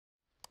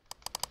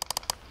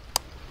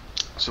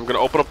So I'm going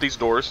to open up these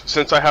doors.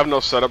 Since I have no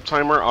setup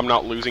timer, I'm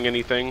not losing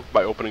anything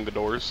by opening the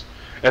doors.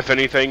 If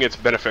anything, it's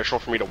beneficial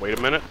for me to wait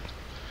a minute.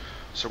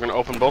 So we're going to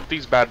open both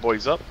these bad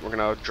boys up. We're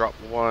going to drop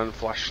one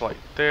flashlight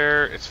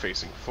there. It's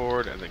facing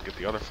forward. And then get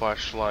the other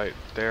flashlight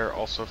there,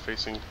 also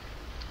facing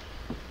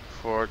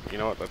forward. You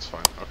know what? That's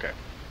fine. Okay.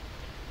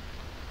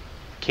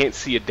 Can't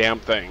see a damn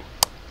thing.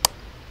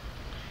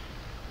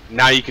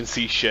 Now you can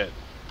see shit.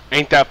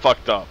 Ain't that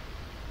fucked up?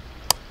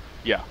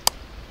 Yeah.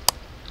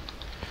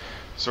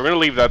 So we're going to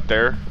leave that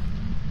there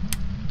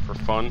for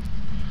fun.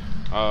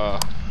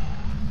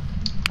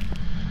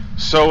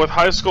 So with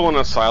high school and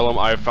Asylum,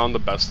 I have found the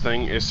best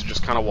thing is to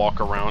just kind of walk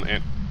around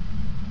and...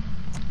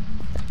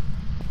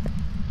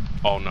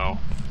 Oh no.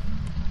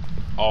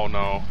 Oh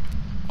no.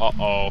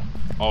 Uh-oh.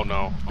 Oh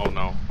no. Oh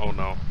no. Oh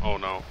no. Oh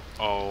no.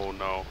 Oh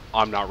no.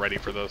 I'm not ready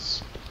for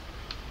this.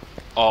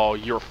 Oh,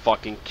 you're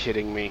fucking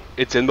kidding me.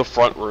 It's in the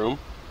front room.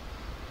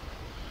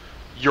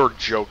 You're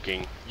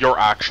joking. You're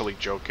actually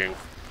joking.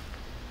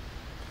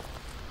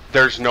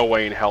 There's no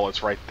way in hell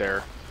it's right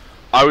there.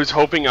 I was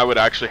hoping I would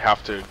actually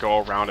have to go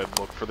around and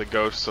look for the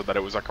ghost so that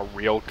it was like a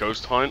real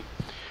ghost hunt.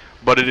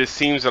 But it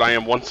seems that I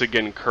am once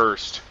again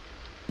cursed.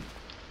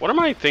 What are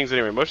my things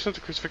anyway? Motion sensor,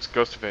 crucifix,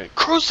 ghost event.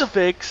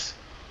 Crucifix?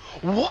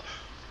 What?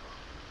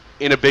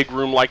 In a big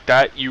room like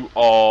that, you...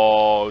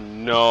 Oh,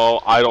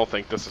 no. I don't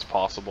think this is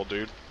possible,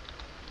 dude.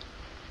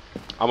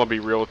 I'm gonna be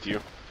real with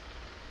you.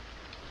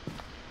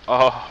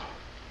 Oh.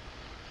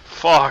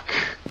 Fuck.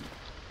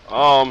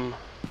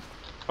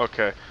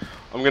 Okay.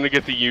 I'm gonna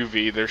get the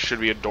UV. There should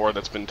be a door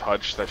that's been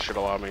touched that should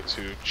allow me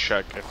to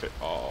check if it...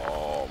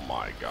 Oh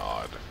my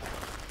god.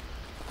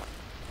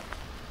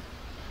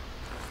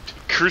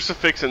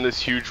 Crucifix in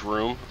this huge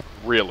room?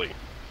 Really?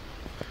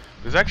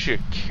 There's actually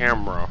a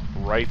camera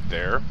right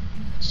there.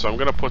 So I'm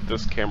gonna put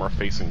this camera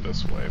facing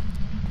this way.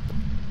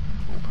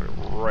 I'm gonna put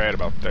it right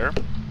about there.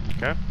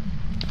 Okay.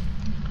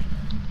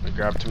 I'm gonna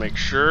grab to make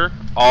sure.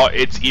 Oh,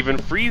 it's even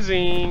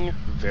freezing!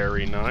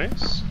 Very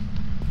nice.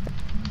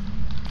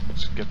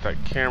 Let's get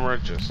that camera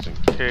just in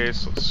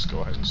case. Let's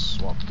go ahead and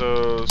swap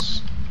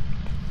those.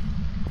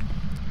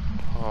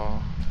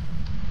 Oh.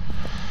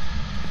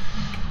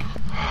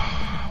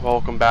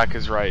 Welcome back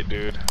is right,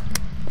 dude.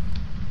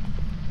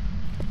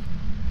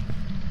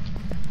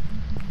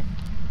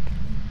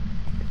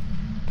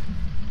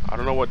 I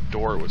don't know what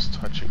door it was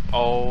touching.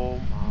 Oh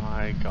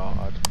my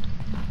god.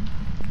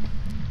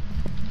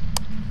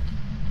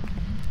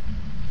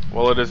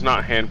 Well, it is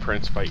not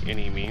handprints by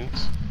any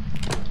means.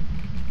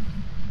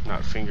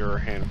 Not finger or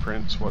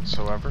handprints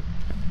whatsoever.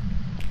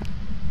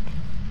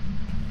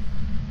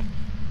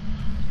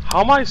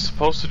 How am I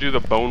supposed to do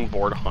the bone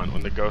board hunt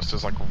when the ghost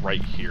is like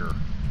right here?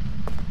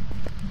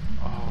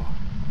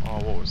 Oh,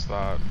 what was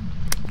that?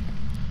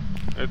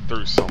 It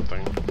threw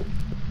something.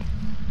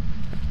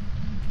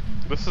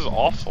 This is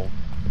awful.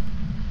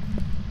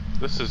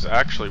 This is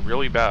actually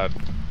really bad.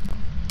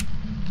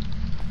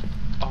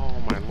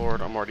 Oh my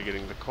lord, I'm already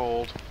getting the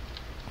cold.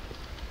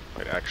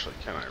 Wait, actually,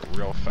 can I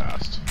real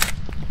fast?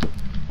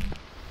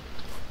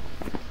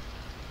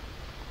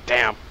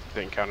 Damn!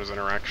 Didn't count as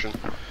interaction.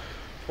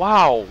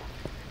 Wow!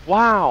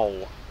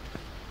 Wow!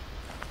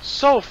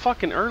 So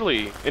fucking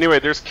early! Anyway,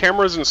 there's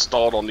cameras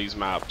installed on these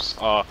maps.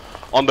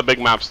 On the big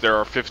maps, there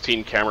are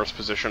 15 cameras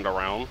positioned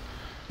around.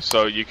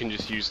 So you can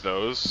just use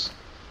those.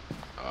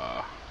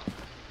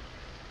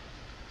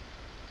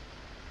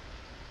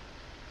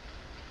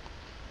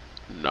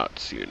 Not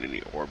seeing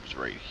any orbs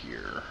right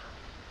here.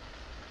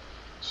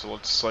 So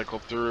let's cycle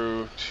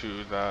through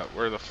to that.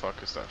 Where the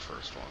fuck is that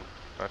first one?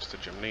 That's the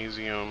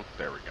gymnasium.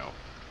 There we go.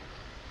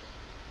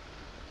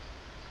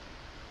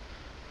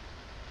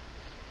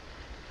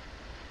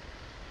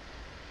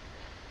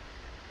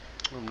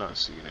 I'm not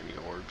seeing any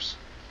orbs.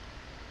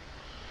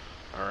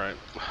 Alright.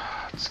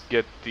 Let's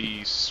get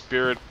the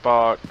spirit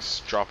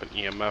box, drop an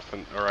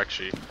EMF, or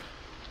actually,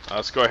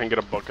 let's go ahead and get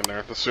a book in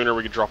there. The sooner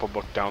we can drop a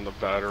book down, the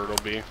better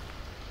it'll be.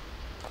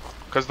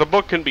 Because the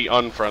book can be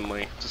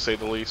unfriendly, to say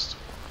the least.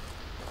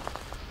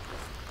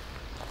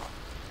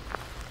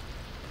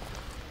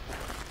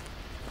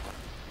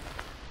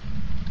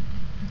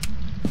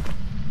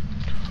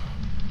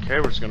 Okay,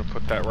 we're just going to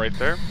put that right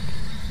there.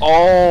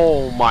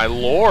 Oh, my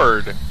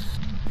lord!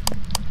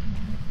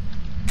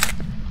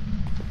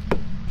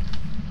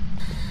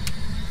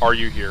 Are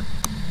you here?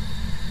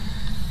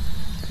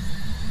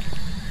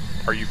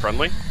 Are you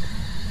friendly?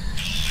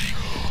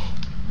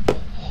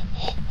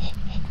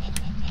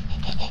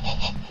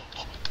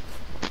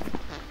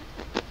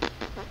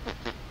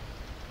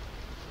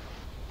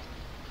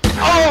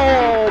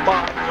 Oh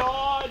my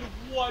god!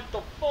 What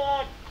the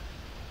fuck?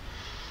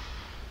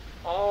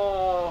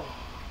 Oh.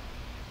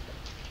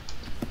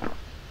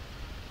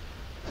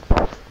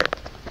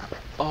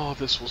 Oh,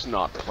 this was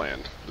not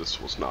planned.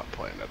 This was not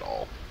planned at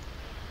all.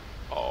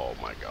 Oh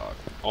my god.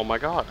 Oh my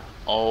god.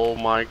 Oh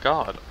my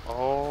god.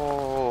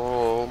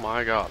 Oh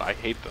my god. I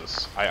hate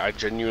this. I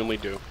genuinely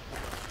do.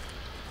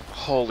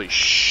 Holy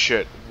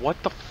shit.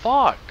 What the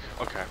fuck?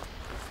 Okay.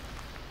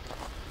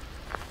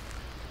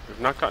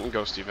 We've not gotten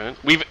ghost event.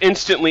 We've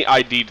instantly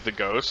ID'd the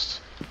ghost.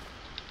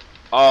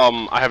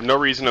 I have no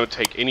reason to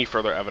take any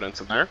further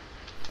evidence in there.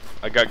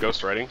 I got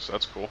ghost writing, so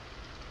that's cool.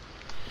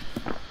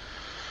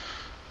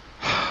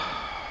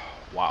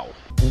 Wow.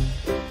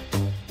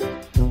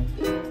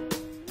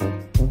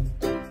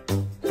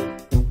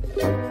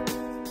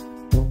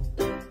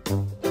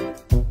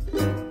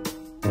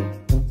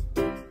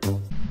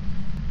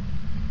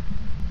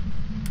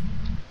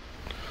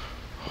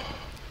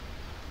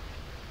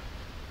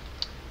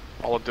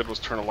 All it did was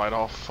turn a light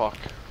off. Fuck.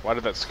 Why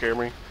did that scare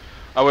me?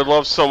 I would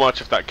love so much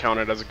if that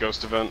counted as a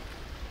ghost event.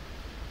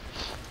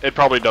 It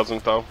probably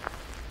doesn't, though.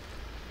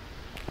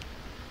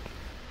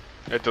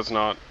 It does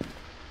not.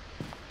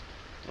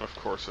 Of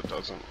course it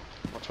doesn't.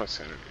 What's my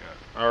sanity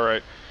at?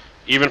 Alright.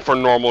 Even for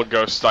normal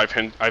ghosts, I've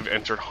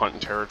entered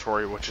hunt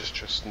territory, which is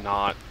just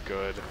not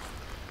good.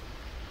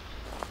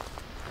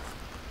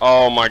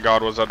 Oh my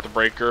god, was that the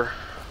breaker?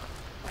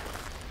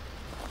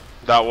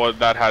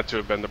 That had to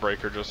have been the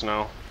breaker just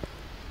now.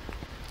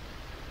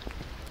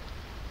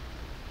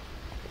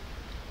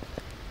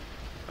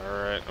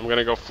 Alright, I'm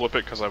gonna go flip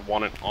it because I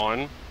want it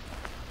on.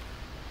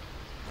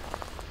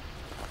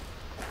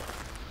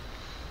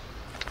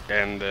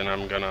 And then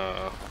I'm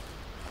gonna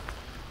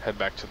head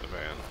back to the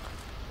van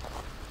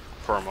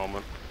for a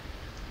moment.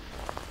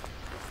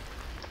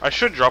 I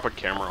should drop a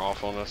camera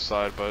off on this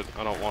side, but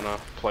I don't want to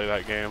play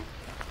that game.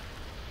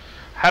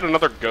 Had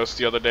another ghost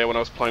the other day when I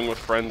was playing with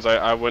friends.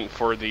 I went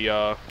for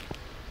the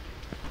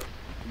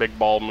big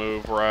ball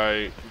move where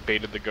I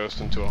baited the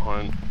ghost into a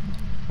hunt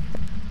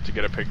to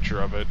get a picture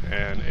of it,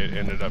 and it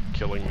ended up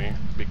killing me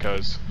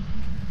because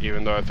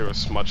even though I threw a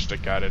smudge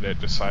stick at it,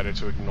 it decided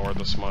to ignore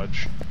the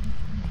smudge.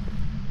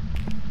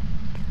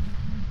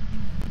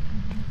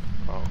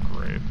 Oh,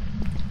 great.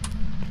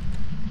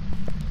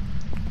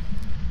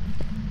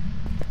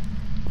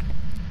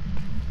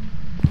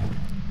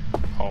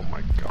 Oh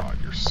my god,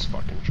 you're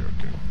fucking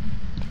joking.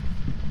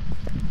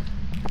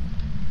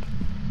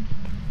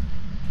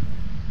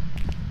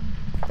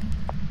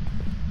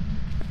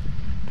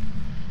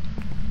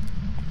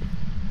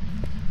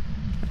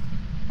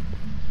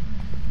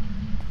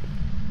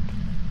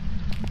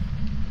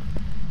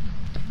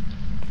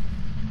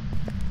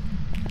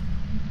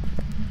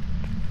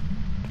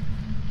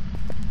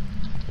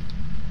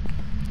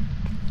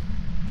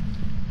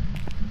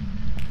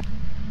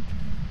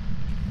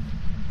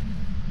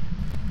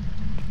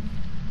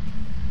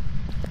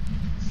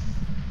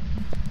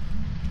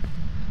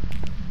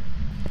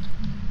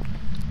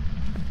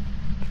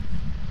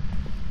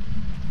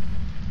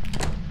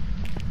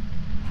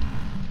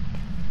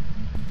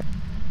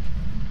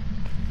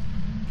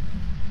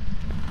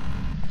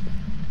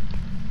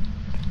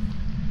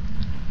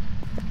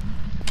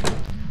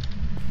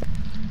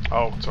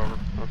 Oh, it's over.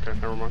 Okay,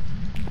 never mind.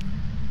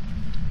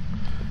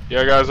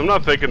 Yeah, guys, I'm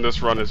not thinking this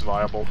run is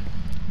viable.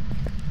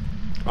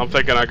 I'm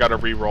thinking I gotta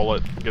re-roll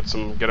it,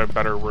 get a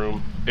better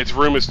room. Its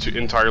room is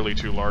entirely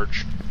too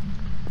large.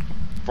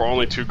 For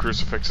only 2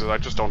 crucifixes, I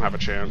just don't have a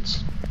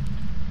chance.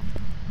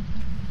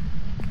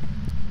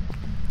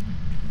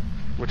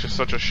 Which is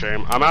such a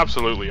shame. I'm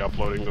absolutely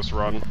uploading this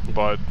run,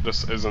 but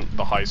this isn't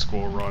the high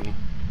school run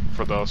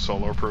for the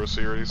solopro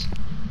series.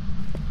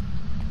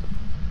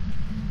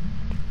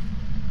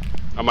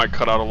 I might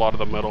cut out a lot of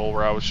the middle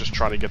where I was just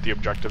trying to get the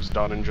objectives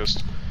done and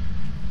just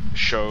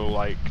show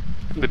like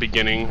the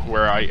beginning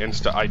where I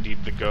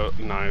insta-ID'd the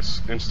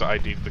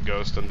insta-ID'd the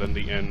ghost, and then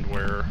the end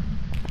where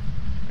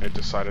it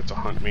decided to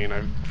hunt me and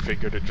I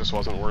figured it just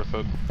wasn't worth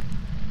it.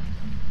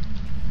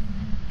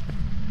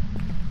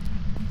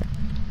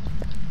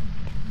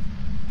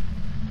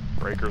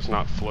 Breaker's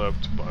not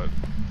flipped, but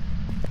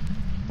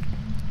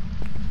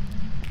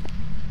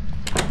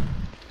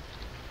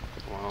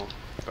well,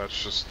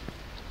 that's just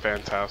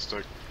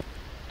fantastic.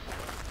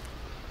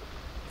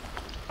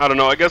 I don't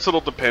know, I guess it'll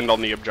depend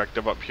on the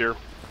objective up here.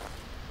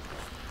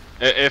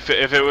 If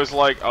it was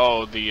like,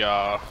 oh, the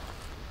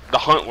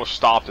hunt was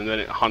stopped and then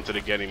it hunted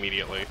again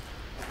immediately.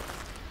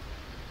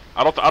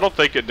 I don't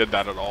think it did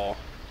that at all.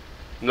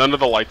 None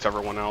of the lights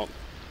ever went out.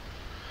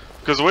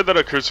 Because the way that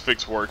a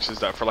crucifix works is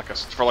that for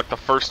the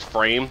first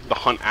frame, the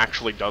hunt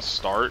actually does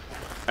start,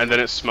 and then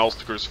it smells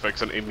the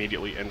crucifix and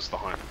immediately ends the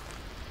hunt.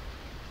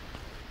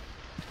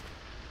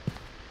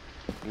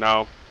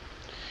 No.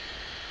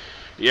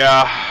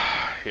 Yeah,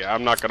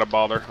 I'm not gonna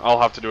bother.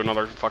 I'll have to do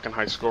another fucking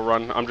high school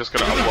run. I'm just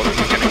gonna upload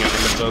the beginning and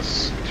end of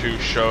this to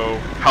show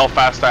how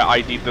fast I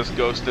ID'd this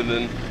ghost and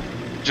then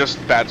just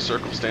bad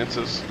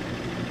circumstances.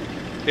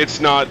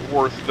 It's not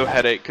worth the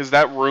headache, because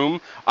that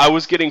room, I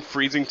was getting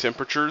freezing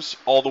temperatures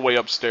all the way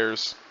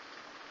upstairs.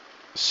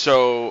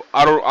 So,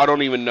 I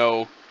don't even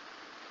know.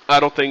 I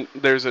don't think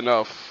there's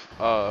enough,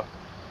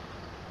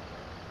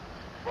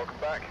 Welcome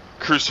back.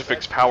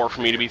 Crucifix power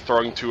for me to be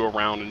throwing 2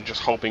 around and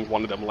just hoping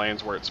one of them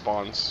lands where it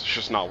spawns. It's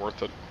just not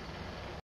worth it.